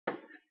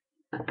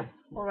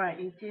Alright,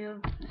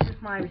 YouTube, this is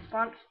my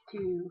response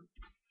to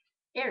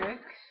Eric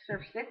Surf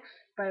 6.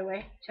 By the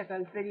way, check out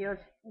his videos.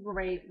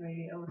 Great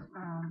videos.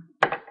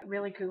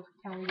 Really cool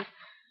challenges.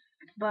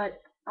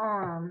 But,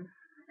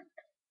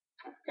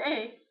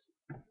 today,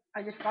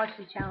 I just watched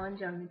the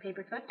challenge on the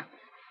paper cut.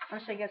 I'll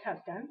show you guys how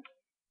it's done.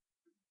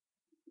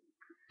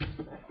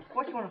 Of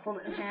course, you want to fold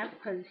it in half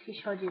because he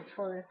showed you it's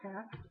folded in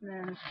half. And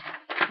then,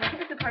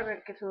 here's the part where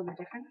it gets a little bit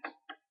different.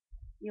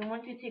 You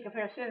want to take a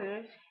pair of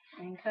scissors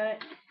and cut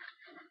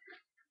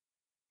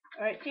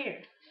right here.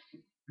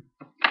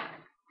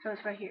 So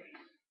it's right here.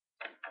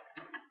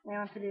 I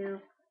want to do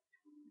the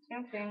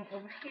same thing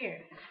over here.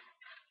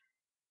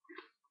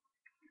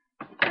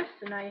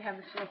 So now you have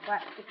this little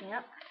flat sticking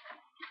up.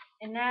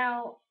 And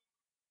now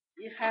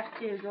you have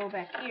to go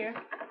back here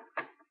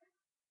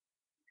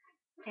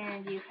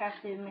and you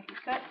have to make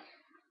a cut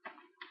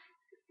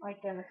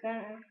right down the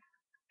center.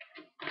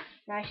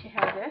 Now you should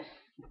have this.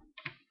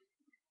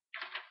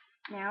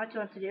 Now what you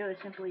want to do is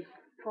simply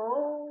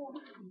fold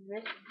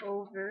this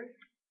over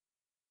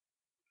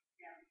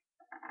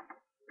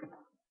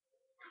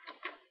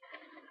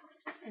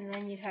and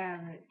then you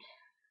have it.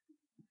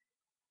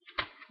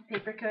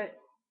 Paper cut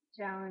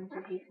challenge,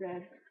 as he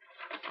said.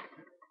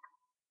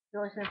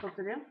 Really simple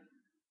to do.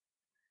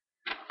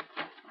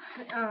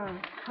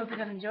 Hope you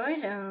guys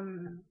enjoyed.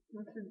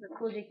 This is the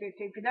Cool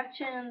J33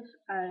 Productions.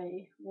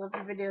 I love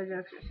your videos,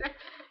 Extra 6.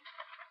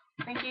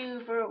 Thank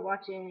you for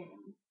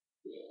watching.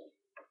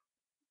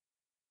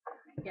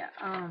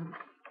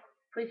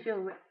 Please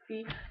feel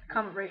free,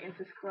 comment, rate, and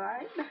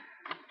subscribe.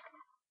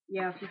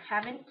 Yeah, if you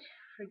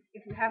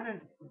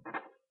haven't,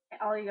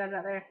 all you guys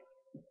out there,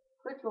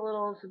 click the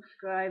little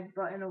subscribe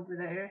button over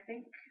there, I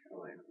think,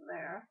 over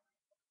there,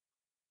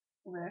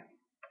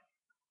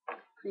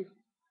 please,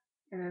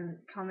 and then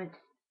comment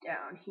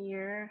down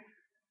here,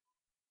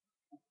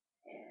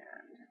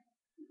 and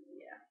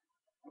yeah,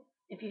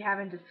 if you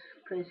haven't, just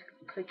please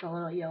click the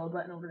little yellow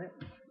button over there.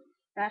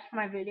 That's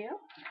my video,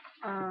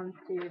 to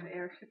the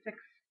Eric 6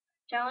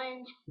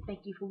 challenge.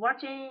 Thank you for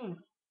watching.